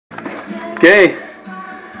Okay,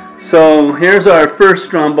 so here's our first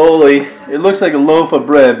stromboli. It looks like a loaf of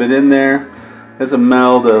bread, but in there is a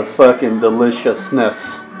meld of fucking deliciousness.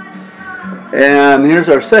 And here's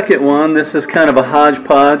our second one. This is kind of a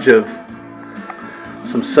hodgepodge of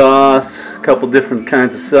some sauce, a couple different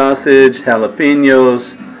kinds of sausage,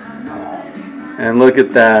 jalapenos, and look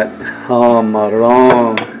at that. Oh,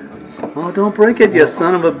 marron. Oh, don't break it, you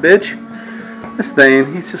son of a bitch. This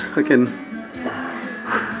Thane, he's just fucking...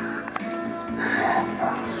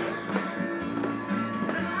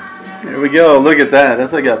 There we go, look at that.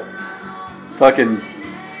 That's like a fucking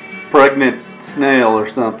pregnant snail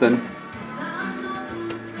or something.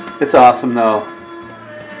 It's awesome though.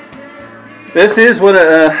 This is what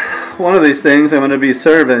one of these things I'm going to be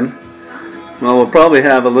serving. Well, we'll probably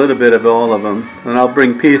have a little bit of all of them. And I'll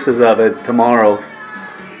bring pieces of it tomorrow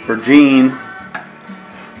for Gene.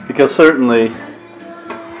 Because certainly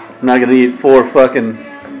I'm not going to eat 4 fucking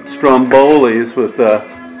strombolis with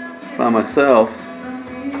by myself.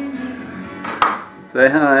 Say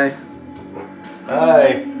hi.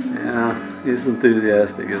 Hi. Yeah, he's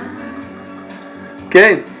enthusiastic, isn't he?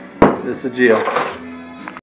 Okay, this is Gio.